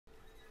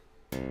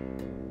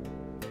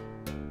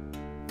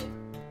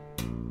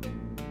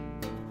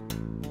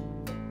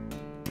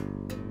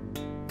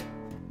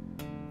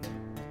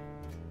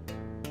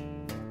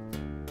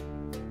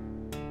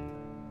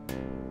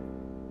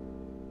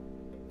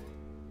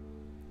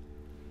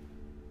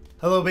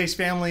Hello bass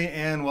family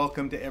and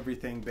welcome to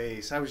Everything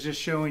Bass. I was just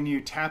showing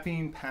you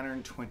tapping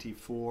pattern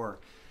 24.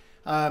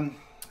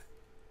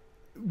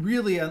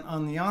 Really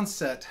on the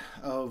onset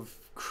of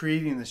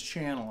creating this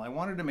channel, I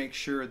wanted to make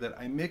sure that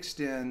I mixed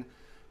in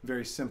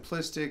very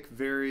simplistic,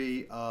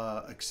 very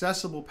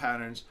accessible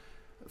patterns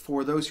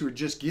for those who are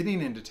just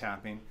getting into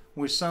tapping,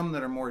 with some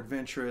that are more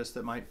adventurous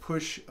that might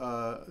push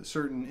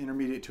certain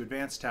intermediate to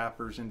advanced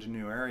tappers into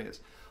new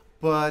areas.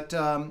 But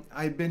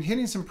I've been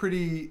hitting some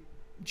pretty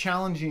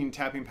challenging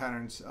tapping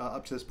patterns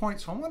up to this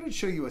point, so I wanted to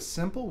show you a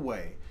simple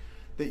way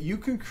that you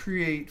can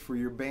create for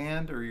your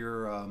band or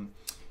your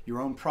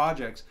own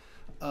projects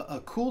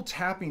a cool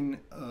tapping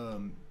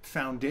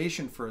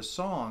foundation for a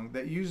song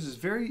that uses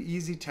very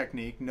easy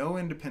technique, no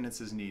independence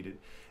is needed,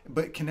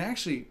 but can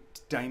actually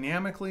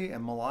dynamically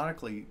and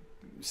melodically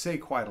say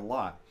quite a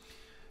lot.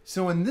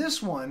 So in this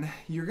one,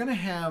 you're going to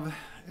have,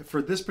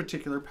 for this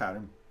particular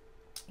pattern,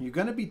 you're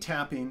going to be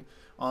tapping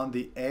on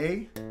the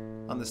A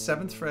on the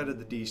 7th fret of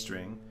the D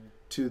string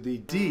to the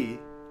D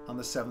on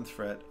the 7th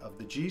fret of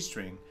the G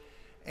string.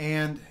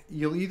 And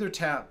you'll either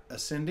tap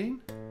ascending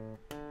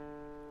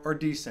or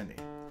descending.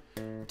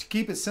 To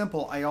keep it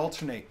simple, I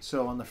alternate.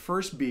 So on the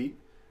first beat,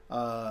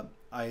 I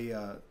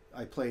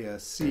play a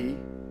C,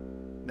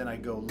 then I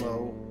go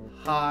low,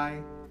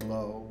 high,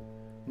 low.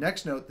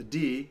 Next note, the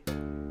D,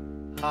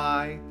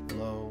 high,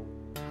 low,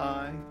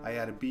 high. I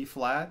add a B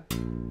flat,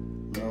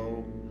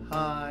 low,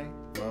 high,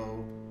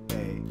 low,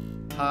 A,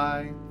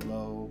 high,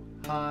 low,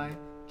 high,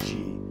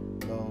 G,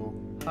 low,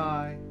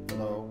 high,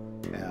 low,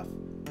 F,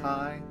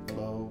 high,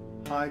 low,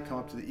 high, come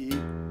up to the E,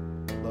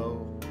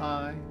 low,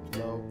 high,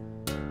 low,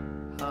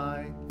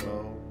 high,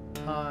 low,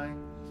 high.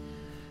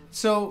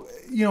 So,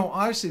 you know,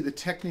 obviously the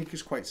technique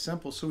is quite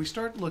simple. So we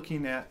start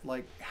looking at,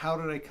 like, how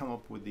did I come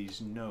up with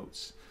these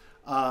notes?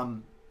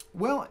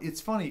 Well, it's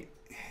funny.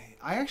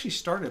 I actually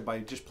started by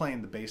just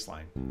playing the bass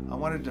line. I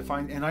wanted to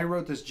find, and I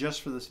wrote this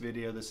just for this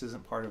video. This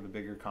isn't part of a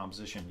bigger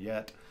composition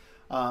yet.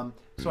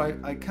 So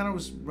I kind of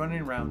was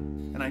running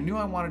around, and I knew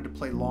I wanted to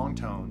play long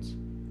tones,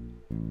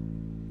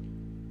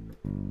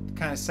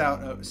 kind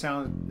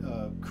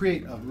of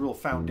create a real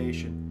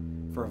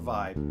foundation for a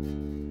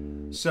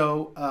vibe.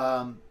 So,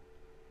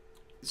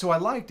 so I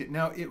liked it.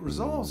 Now it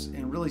resolves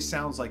and really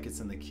sounds like it's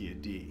in the key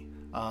of D.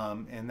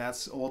 And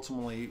that's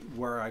ultimately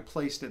where I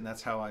placed it, and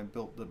that's how I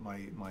built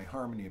my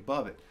harmony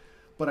above it.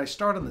 But I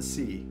start on the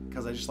C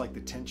because I just like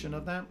the tension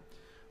of that.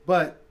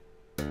 But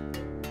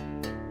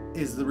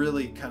is the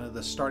really kind of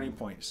the starting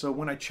point. So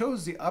when I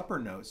chose the upper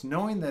notes,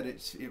 knowing that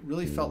it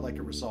really felt like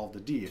it resolved a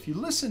D. If you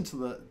listen to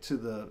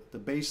the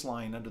bass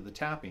line under the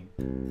tapping,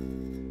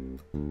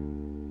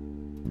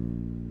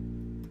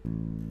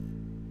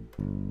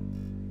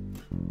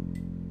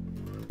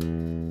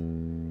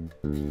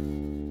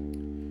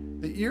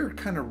 the ear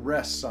kind of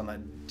rests on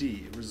that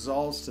D. It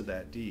resolves to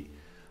that D.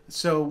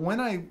 So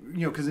when I,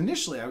 because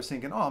initially I was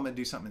thinking, oh, I'm going to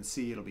do something in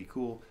C, it'll be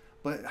cool.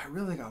 But I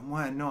really got,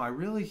 well, no, I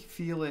really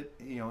feel it,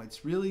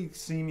 it's really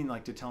seeming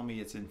like to tell me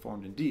it's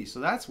informed in D.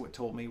 So that's what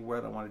told me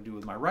what I want to do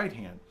with my right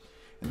hand.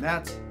 And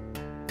that's,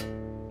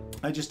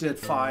 I just did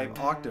 5,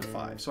 octave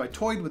 5. So I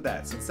toyed with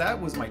that since that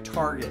was my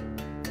target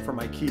for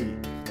my key.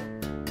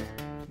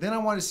 Then I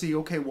want to see,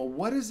 okay, well,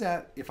 what is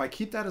that? If I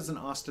keep that as an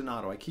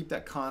ostinato, I keep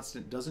that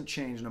constant, doesn't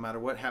change no matter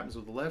what happens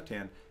with the left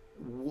hand,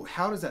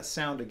 how does that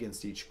sound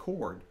against each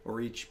chord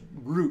or each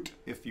root,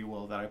 if you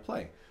will, that I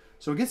play?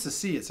 So against the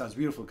C, it sounds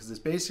beautiful because it's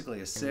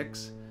basically a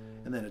 6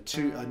 and then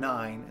a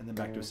 9 and then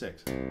back to a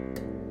 6.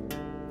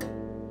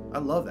 I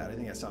love that. I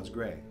think that sounds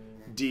great.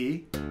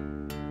 D,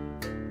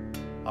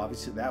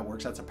 obviously that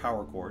works. That's a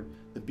power chord.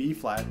 The B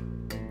flat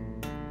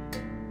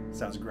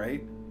sounds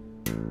great.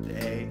 The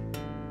A,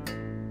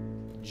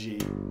 G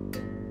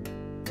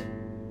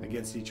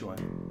against each one.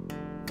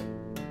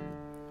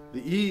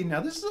 The E,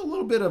 now this is a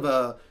little bit of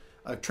a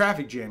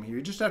traffic jam here.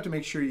 You just have to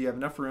make sure you have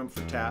enough room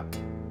for tap,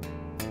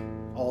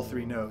 all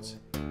 3 notes.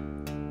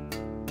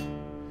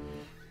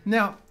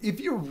 Now,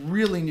 if you're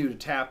really new to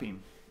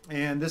tapping,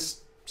 and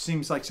this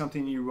seems like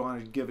something you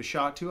want to give a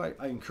shot to,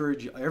 I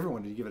encourage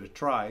everyone to give it a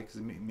try, because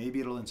maybe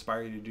it'll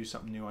inspire you to do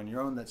something new on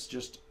your own that's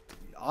just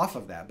off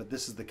of that, but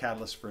this is the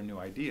catalyst for a new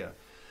idea.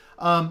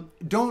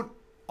 Don't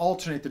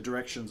alternate the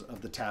directions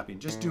of the tapping.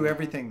 Just do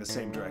everything the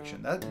same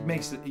direction. That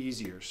makes it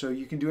easier. So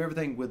you can do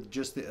everything with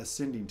just the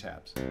ascending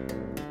taps.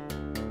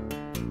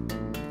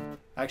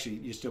 Actually,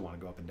 you still want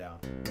to go up and down.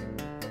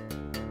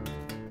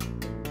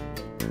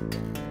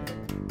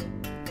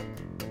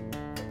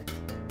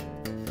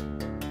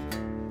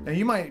 Now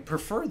you might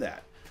prefer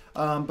that,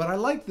 but I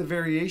like the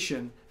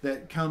variation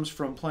that comes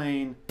from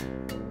playing,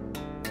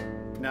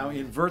 now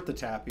invert the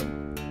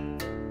tapping.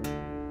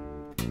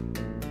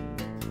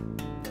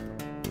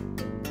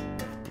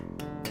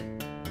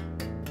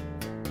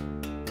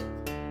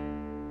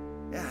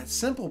 Yeah, it's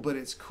simple, but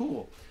it's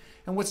cool.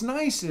 And what's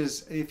nice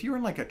is if you're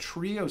in like a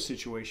trio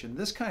situation,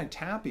 this kind of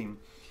tapping,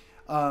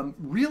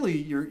 really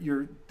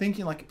you're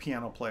thinking like a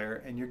piano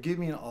player, and you're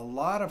giving a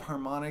lot of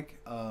harmonic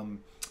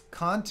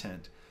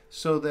content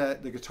so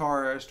that the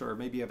guitarist, or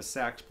maybe you have a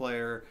sax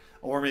player,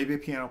 or maybe a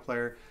piano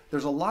player.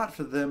 There's a lot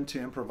for them to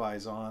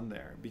improvise on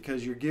there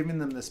because you're giving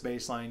them this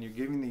bass line, you're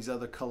giving these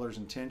other colors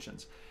and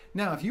tensions.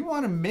 Now, if you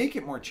want to make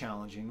it more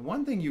challenging,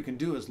 one thing you can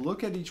do is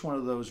look at each one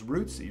of those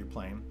roots that you're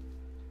playing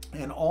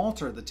and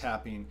alter the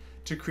tapping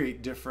to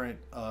create different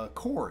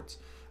chords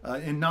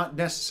and not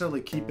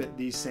necessarily keep it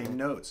these same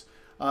notes.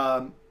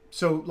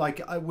 So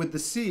like with the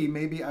C,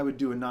 maybe I would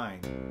do a 9,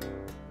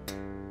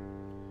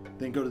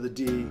 then go to the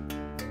D.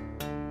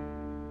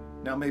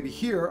 Now maybe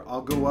here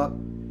I'll go up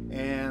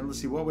and let's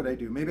see, what would I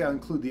do? Maybe I'll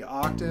include the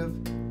octave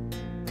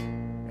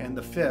and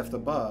the 5th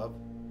above.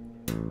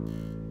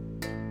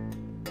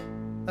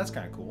 That's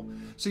kind of cool.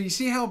 So you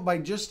see how by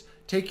just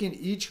taking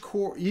each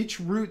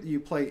root that you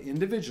play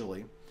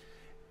individually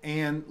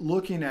and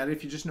looking at it,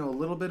 if you just know a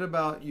little bit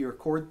about your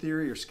chord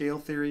theory or scale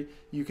theory,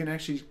 you can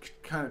actually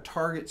kind of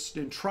target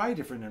and try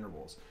different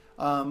intervals.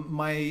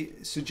 My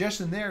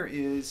suggestion there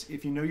is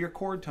if you know your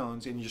chord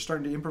tones and you're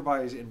starting to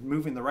improvise and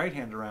moving the right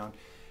hand around,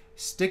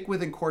 stick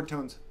within chord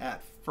tones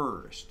at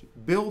first.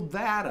 Build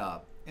that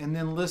up and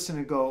then listen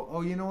and go,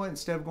 oh, you know what,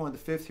 instead of going to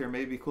the 5th here,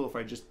 maybe it'd be cool if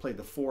I just played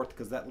the 4th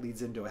because that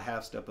leads into a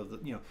half step of the,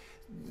 you know,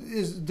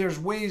 there's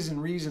ways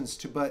and reasons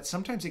to, but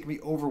sometimes it can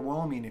be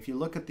overwhelming if you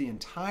look at the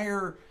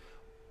entire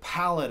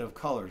palette of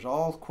colors,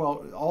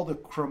 all the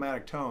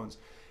chromatic tones,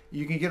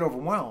 you can get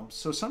overwhelmed.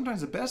 So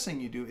sometimes the best thing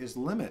you do is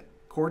limit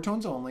chord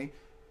tones only,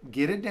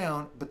 get it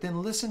down, but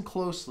then listen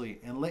closely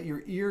and let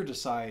your ear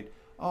decide,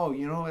 oh,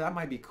 you know, that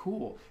might be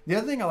cool. The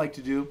other thing I like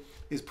to do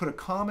is put a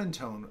common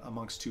tone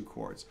amongst two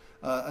chords.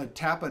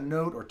 Tap a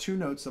note or two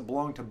notes that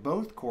belong to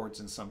both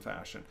chords in some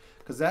fashion,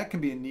 because that can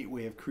be a neat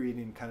way of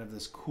creating kind of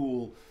this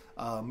cool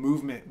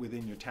movement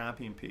within your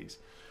tapping piece.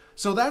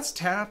 So that's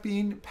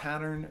tapping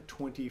pattern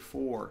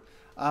 24.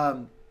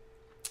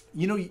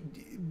 You know,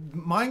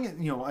 mine,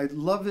 you know, I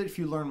love it if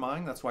you learn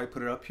mine. That's why I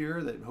put it up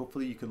here, that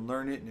hopefully you can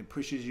learn it and it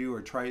pushes you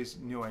or tries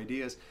new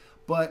ideas.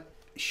 But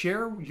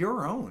share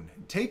your own.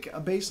 Take a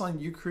bass line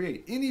you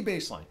create, any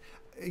bass line.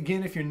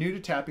 Again, if you're new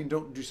to tapping,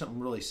 don't do something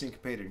really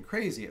syncopated and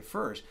crazy at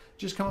first.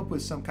 Just come up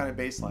with some kind of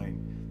bass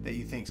line that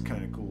you think is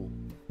kind of cool.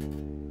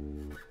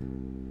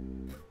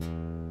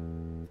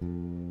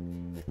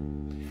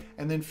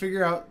 And then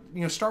figure out,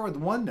 you know, start with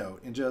one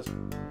note and just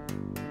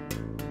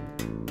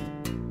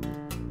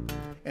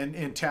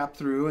and tap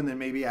through, and then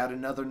maybe add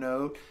another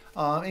note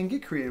and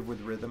get creative with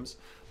rhythms.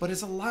 But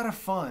it's a lot of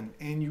fun,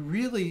 and you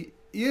really,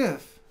 and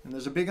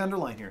there's a big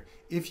underline here,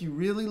 if you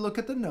really look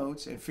at the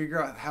notes and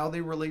figure out how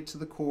they relate to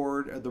the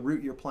chord or the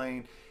root you're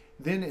playing,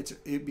 then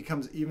it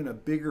becomes even a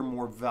bigger,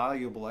 more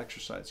valuable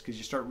exercise because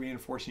you start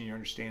reinforcing your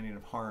understanding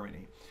of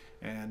harmony,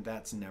 and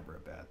that's never a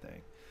bad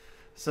thing.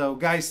 So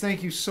guys,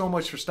 thank you so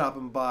much for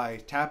stopping by.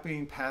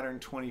 Tapping Pattern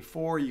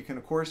 24. You can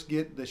of course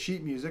get the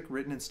sheet music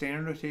written in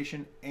standard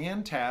notation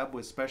and tab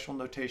with special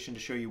notation to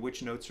show you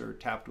which notes are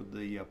tapped with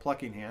the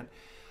plucking hand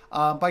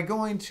by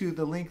going to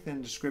the link in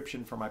the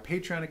description for my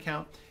Patreon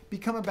account.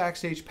 Become a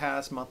Backstage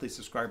Pass monthly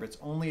subscriber. It's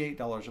only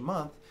 $8 a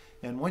month,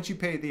 and once you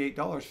pay the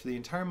 $8 for the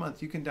entire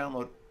month, you can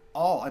download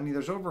all, I mean,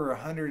 there's over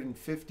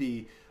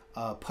 150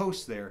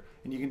 posts there,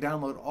 and you can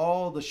download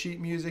all the sheet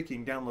music,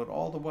 you can download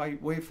all the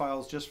WAV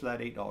files just for that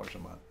 $8 a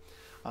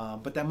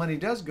month. But that money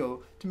does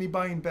go to me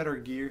buying better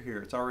gear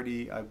here. It's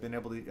already, I've been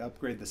able to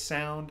upgrade the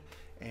sound,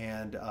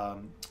 and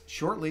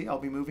shortly I'll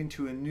be moving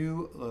to a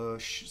new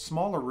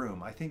smaller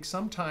room. I think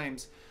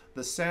sometimes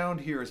the sound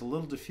here is a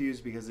little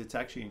diffused because it's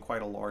actually in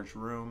quite a large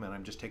room and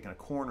I'm just taking a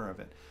corner of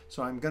it.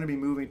 So I'm going to be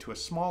moving to a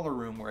smaller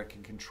room where I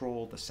can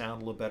control the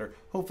sound a little better,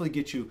 hopefully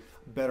get you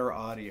better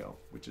audio,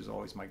 which is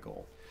always my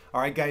goal. All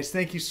right, guys,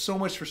 thank you so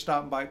much for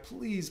stopping by.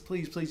 Please,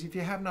 please, please, if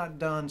you have not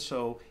done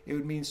so, it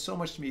would mean so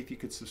much to me if you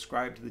could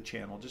subscribe to the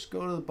channel. Just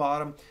go to the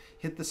bottom,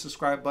 hit the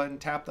subscribe button,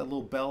 tap that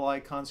little bell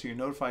icon so you're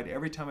notified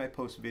every time I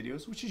post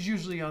videos, which is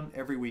usually on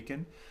every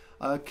weekend.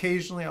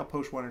 Occasionally, I'll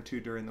post one or two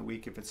during the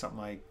week if it's something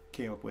I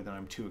came up with and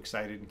I'm too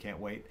excited and can't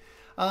wait.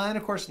 And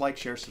of course, like,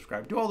 share,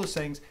 subscribe, do all those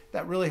things.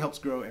 That really helps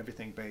grow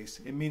Everything Bass.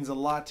 It means a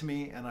lot to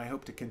me, and I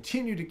hope to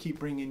continue to keep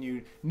bringing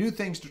you new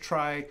things to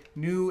try,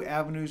 new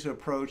avenues to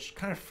approach,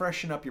 kind of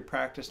freshen up your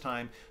practice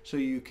time so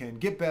you can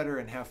get better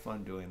and have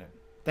fun doing it.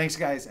 Thanks,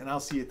 guys, and I'll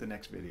see you at the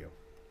next video.